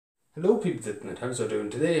Hello people sitting at how's I doing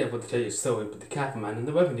today? I'm going to tell you a story about the Cavan man and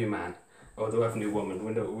the revenue man, or the revenue woman,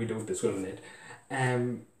 we don't discriminate.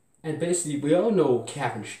 And basically we all know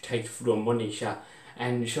Cavan should take from money, sure.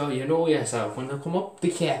 And sure, you know yourself, when I come up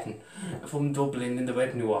the Cavan from Dublin in the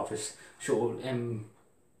revenue office, sure,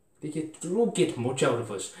 they don't get much out of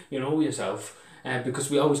us, you know yourself, because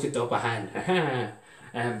we always get the upper hand.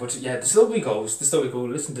 But yeah, the story goes,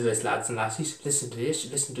 listen to this lads and lassies, listen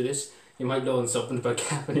to this. You might learn something about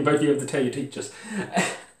cap and you might be able to tell your teachers.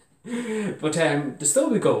 But the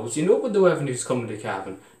story goes, you know when the revenue's coming to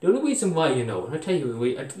Cavan, the only reason why you know, and I tell you,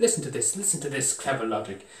 listen to this clever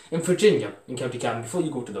logic. In Virginia, in County Cavan, before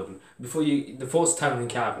you go to Dublin, the first town in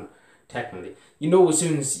Cavan, technically, you know as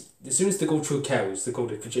soon as they go through cows, they go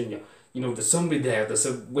to Virginia, you know, there's somebody there, there's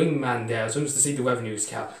a wingman there, as soon as they see the revenue's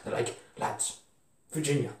cow, they're like, lads,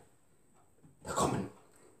 Virginia, they're coming.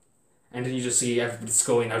 And then you just see everybody's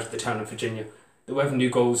going out of the town of Virginia. The revenue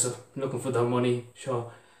goes looking for their money,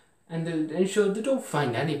 sure. And sure, they don't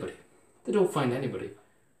find anybody. They don't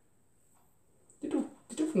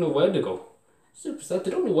know where to go. They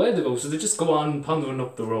don't know where to go, so they just go on pondering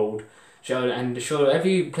up the road. Sure, and sure,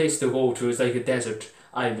 every place they go to is like a desert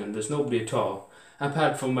island. There's nobody at all.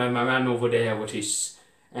 Apart from my man over there with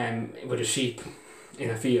a sheep in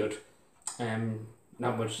a field.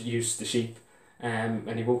 Not much use to sheep. And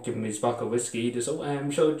he won't give him his bottle of whiskey either. So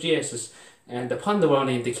sure, Jesus, and upon the run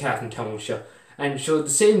into Cavan Town, sure, and sure the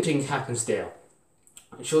same thing happens there.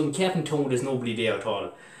 Sure, in Cavan Town there's nobody there at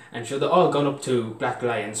all, and sure they're all gone up to Black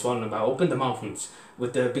Lion, Swan up in the mountains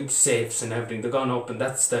with the big safes and everything. They're gone up, and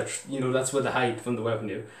that's where they hide from the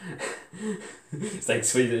revenue. It's like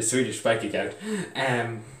Swedish bank account.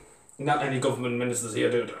 Not any government ministers here,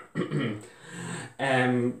 do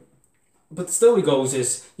they? But the story goes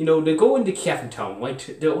is, you know, they go into Cavan Town, right?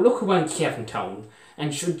 They look around Cavan Town,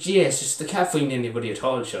 and sure, Jesus, they can't find anybody at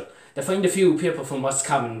all, sure. They find a few people from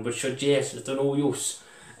Roscommon, but sure, Jesus, they're no use.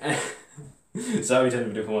 Sorry to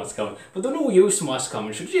anybody from Roscommon, but they're no use from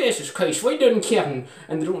Roscommon, sure, Jesus Christ, why they're in Cavan,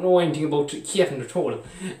 and they don't know anything about Cavan at all.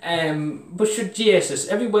 But sure, Jesus,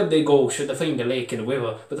 everywhere they go, sure, they find a lake and a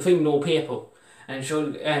river, but they find no people. And sure,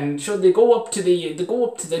 they go up to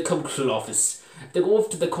the council office. They go up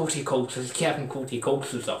to the Cavan County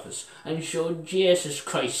Council's office, and sure, Jesus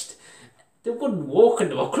Christ, they wouldn't walk and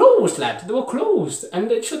they were closed, lad. They were closed, and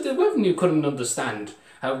the revenue couldn't understand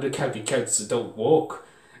how the county council don't walk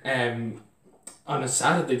on a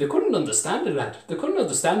Saturday. They couldn't understand it, lad. They couldn't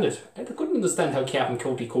understand it. They couldn't understand how Cavan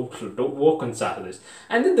County Council don't walk on Saturdays.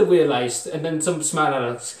 And then they realised, and then some smart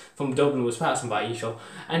alecks from Dublin was passing by, sure,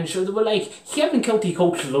 and sure they were like, Cavan County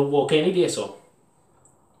Council don't walk any day, so.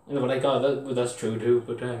 And they were like, oh, that's true too,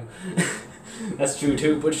 but that's true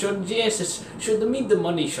too, but sure, Jesus, sure, they need the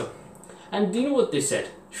money, sure. And do you know what they said?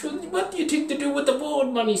 Sure, what do you think they do with the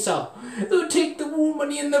road money, sir? They'll take the road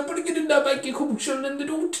money and they'll put it in their bank account, sure, and they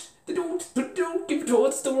don't give it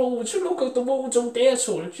towards the roads. Sure, look at the roads out there,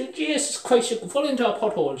 sure. Sure, Jesus Christ, you can fall into a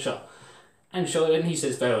pothole, sure. And sure, and he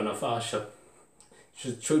says, fair enough, sure.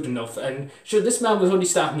 Sure, true enough. And sure, this man was only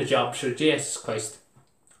starting the job, sure, Jesus Christ.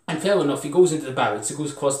 And fair enough, he goes into the barracks, he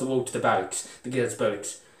goes across the road to the barracks, the girls'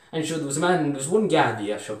 barracks. And sure, there was one guard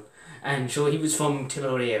there, sure. And sure, he was from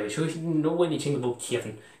Tipperary, sure, he didn't know anything about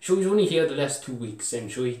Cavan. Sure, he was only here the last 2 weeks,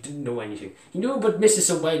 and sure, he didn't know anything. He knew about Mrs.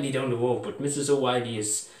 O'Reilly down the road, but Mrs. O'Reilly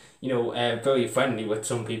is, you know, very friendly with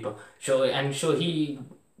some people. Sure, and sure, he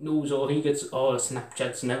knows all, he gets all the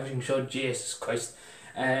Snapchats and everything, sure, Jesus Christ.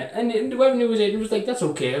 And the revenue agent was like, that's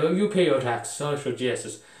okay, you pay your tax, sure,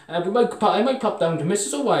 Jesus. I might pop down to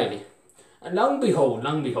Mrs. O'Reilly. And long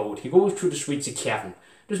behold, he goes through the streets of Cavan.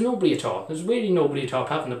 There's nobody at all. There's really nobody at all,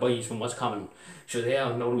 having the boys from what's common. Sure, they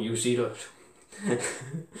are no use either.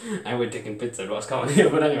 I would taking bits at what's common here,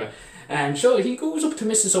 but anyway. And sure, he goes up to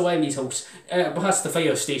Mrs. O'Reilly's house, past the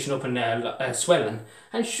fire station up in Swelling.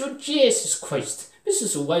 And sure, Jesus Christ,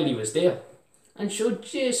 Mrs. O'Reilly was there. And sure,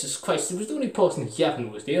 Jesus Christ, it was the only person in Cavan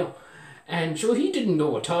who was there. And sure, he didn't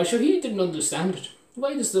know at all. Sure, he didn't understand it.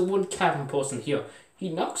 Why does the one Cavan person here? He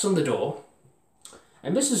knocks on the door,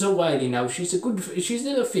 and Mrs. O'Reilly now, she's in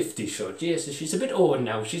her 50s, sure. Jesus, she's a bit old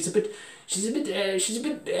now. She's a bit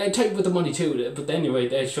tight with the money too. But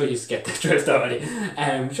anyway, sure, you get the drift already.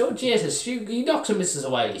 Sure, Jesus, he knocks on Mrs.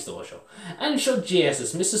 O'Reilly's door, sure. And sure,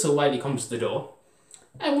 Jesus, Mrs. O'Reilly comes to the door,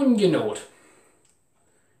 and wouldn't you know it,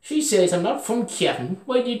 she says, I'm not from Cavan.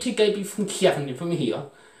 Why do you think I'd be from Cavan from here?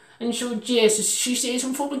 And sure, Jesus, she says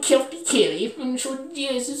I'm from County Kerry, and sure,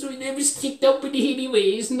 Jesus, I was kicked out by the hilly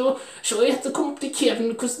ways, and sure, I had to come up to Cavan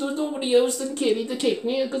because there was nobody else in Kerry to take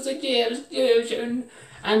me, because I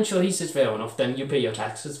and sure, he says, fair enough, then you pay your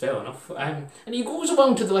taxes, fair enough. And he goes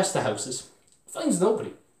around to the rest of the houses, finds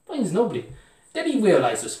finds nobody. Then he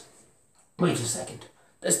realises, wait a second,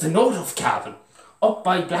 there's the note of Cavan, up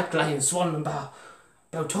by Black Lion, Swan and Bow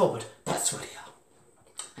Tobit, that's where they are.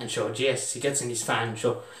 And sure, yes, he gets in his fan,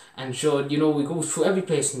 sure, and sure, you know, he goes through every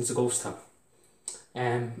place in the ghost town.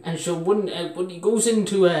 And sure, when he goes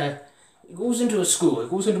into a school, he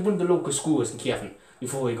goes into one of the local schools in Cavan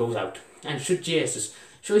before he goes out. And sure, Jesus,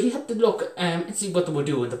 sure, he had to look and see what they were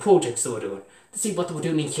doing, the projects they were doing, to see what they were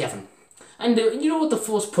doing in Cavan. And you know what the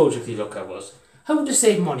first project he looked at was? How to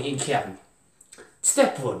save money in Cavan.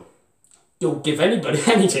 Step 1, don't give anybody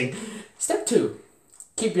anything. Step 2,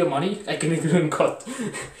 keep your money like an England cut.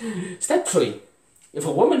 Step 3, if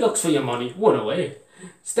a woman looks for your money, run away.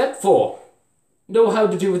 Step 4, know how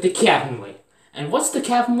to do it the Cavan way. And what's the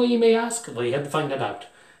Cavan way, you may ask? Well, you have to find that out.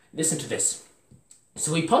 Listen to this.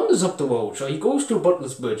 So he ponders up the road, so he goes to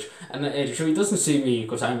Butler's Bridge, and so he doesn't see me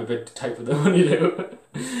because I'm a bit the type of the money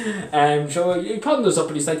now. So he ponders up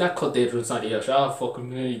and he's like, that cut there was not here, so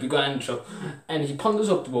fucking, he'll be grand, so. And he ponders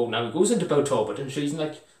up the road now, he goes into Bowtobit, and she's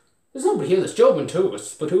like, there's nobody here, there's German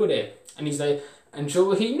tourists, but who are they? And he's like, and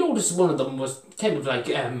so he noticed one of them was kind of like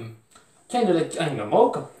Morgan.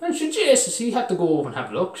 And so Jesus, he had to go over and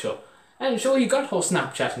have a look, so. And so he got her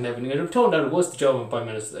Snapchat and everything, and it turned out it was the German Prime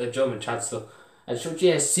Minister, German Chancellor. And so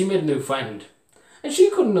yes, he made a new friend. And she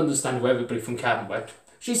couldn't understand where everybody from Cavan went.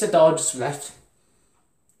 She said they all just left.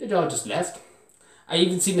 They all just left. I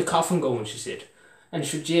even seen the coffin going, she said. And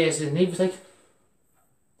so yes, and he was like,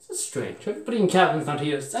 this is strange. Everybody in Cavan's not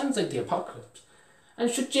here. It sounds like the apocalypse. And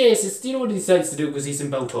so Jesus, do you know what he decides to do? Because he's in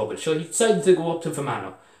Bowtobit. So he decided to go up to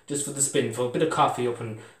Fermanagh, just for the spin, for a bit of coffee up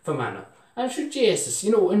in Fermanagh. And so Jesus,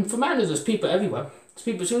 you know, in Fermanagh there's people everywhere. There's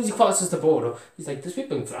people, as soon as he crosses the border, he's like, there's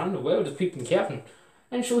people in Fermanagh, where are the people in Cavan?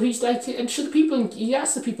 And so he's like, and so he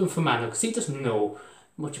asks the people in Fermanagh, because he doesn't know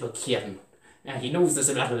much about Cavan. He knows there's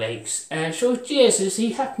a lot of lakes. So Jesus,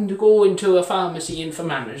 he happened to go into a pharmacy in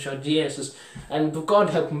Fermanagh, so Jesus, and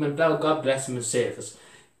God help him and God bless him and save us.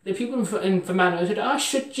 The people in Fermanagh said, oh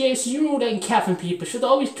shit, Jesus, you know them Cavan people should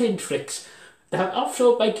always play tricks. They have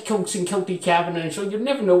offshore bank accounts in County Cavan, and so you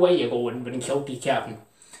never know where you're going in County Cavan.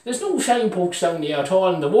 There's no signposts down there at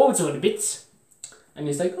all, and the roads are the bits. And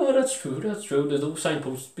he's like, oh, that's true, there's no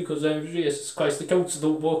signposts, because Jesus Christ, the council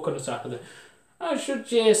don't work on a Saturday. Oh, sure,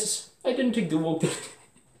 Jesus, I didn't think they worked.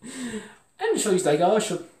 And so he's like, oh,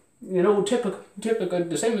 sure, you know, typical,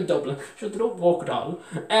 the same in Dublin, sure, they don't work at all.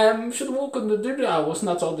 Sure, they work on the hours, and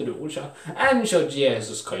that's all they do, sure. And sure,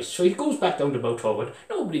 Jesus Christ, so he goes back down to Bowtobit,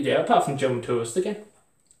 nobody there, apart from German tourists again.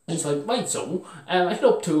 He's like, right, so, I head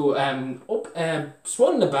up to,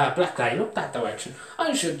 Swan the Black Lion, up that direction.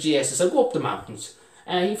 And sure, Jesus, I go up the mountains.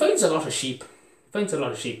 He finds a lot of sheep.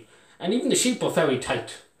 And even the sheep are very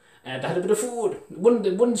tight. They had a bit of food.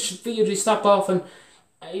 One field he stopped off and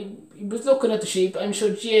he was looking at the sheep, and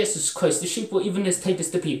sure, Jesus Christ, the sheep were even as tight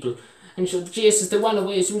as the people. And sure, Jesus, they ran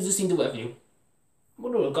away as soon as they seen the revenue.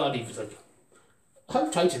 But oh God, he was like, how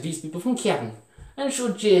tight are these people from Cavan? And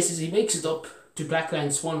sure, Jesus, he makes it up to Black Lion,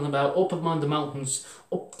 Swan about up among the mountains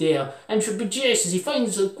up there, and should be Jesus, he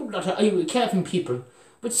finds a good lot of Cavan people,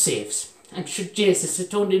 but saves. And should Jesus, it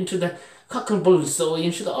turned into the cock and bull story,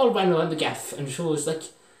 and should all ran around the gaff, and so was like,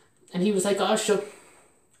 and he was like, oh sure,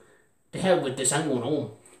 the hell with this, I'm going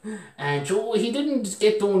home. And so he didn't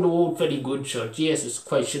get down the road very good, sure, Jesus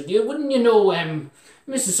Christ, sure, wouldn't you know,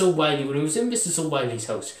 Mrs. O'Reilly, when he was in Mrs. O'Reilly's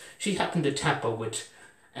house, she happened to tap her with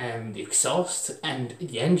the exhaust and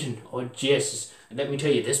the engine. Oh Jesus. And let me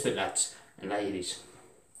tell you this bit, lads and ladies,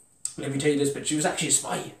 she was actually a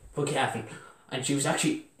spy for Cavan, and she was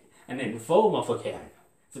actually an informer for Cavan,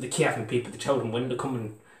 for the Cavan people to tell them when they're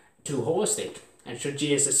coming to her estate. And sure,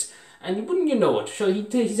 Jesus, and wouldn't you know it, so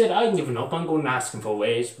he said, I'm giving up, I'm going to ask him for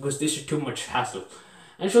ways, because this is too much hassle.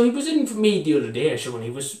 And so he was in for me the other day, so when he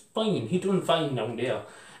was fine, he done fine down there.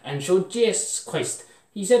 And so Jesus Christ,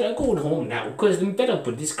 he said, I'm going home now, because I'm better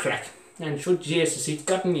with this crack. And sure, Jesus, he'd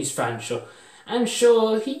gotten his fan, sure. And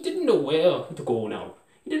sure, he didn't know where to go now.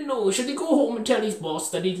 He didn't know, should he go home and tell his boss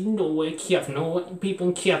that he didn't know where Cavan, know what people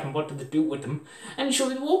in Cavan, what did they do with them. And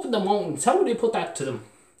sure, he go up in the mountains, how would they put that to them?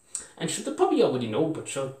 And sure, they probably already know, but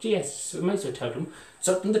sure, Jesus, we might as well tell them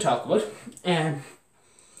something to talk about. And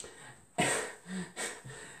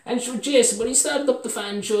sure, Jesus, when he started up the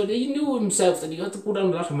fan, sure, he knew himself that he had to go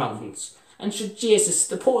down a lot of mountains. And sure, Jesus,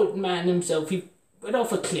 the poor man himself, he went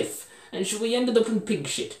off a cliff. And sure, he ended up in pig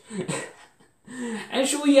shit. And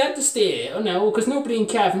sure, he had to stay now, because nobody in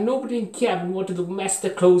Cavan wanted to mess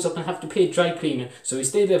their clothes up and have to pay dry cleaning. So he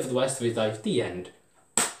stayed there for the rest of his life. The end.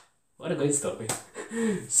 What a great story.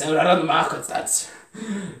 Sell that on the market, that's.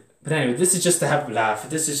 But anyway, this is just to have a laugh.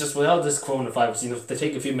 This is just, with all this coronavirus, you know, to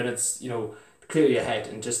take a few minutes, you know, to clear your head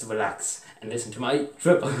and just relax and listen to my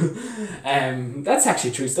dribble. That's actually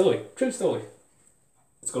a true story. True story.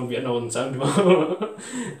 It's going to be a known sound tomorrow.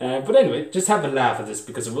 But anyway, just have a laugh at this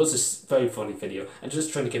because it was a very funny video and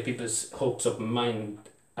just trying to get people's hopes up and mind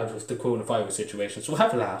out of the coronavirus situation. So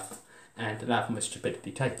have a laugh and laugh at my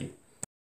stupidity. Thank you.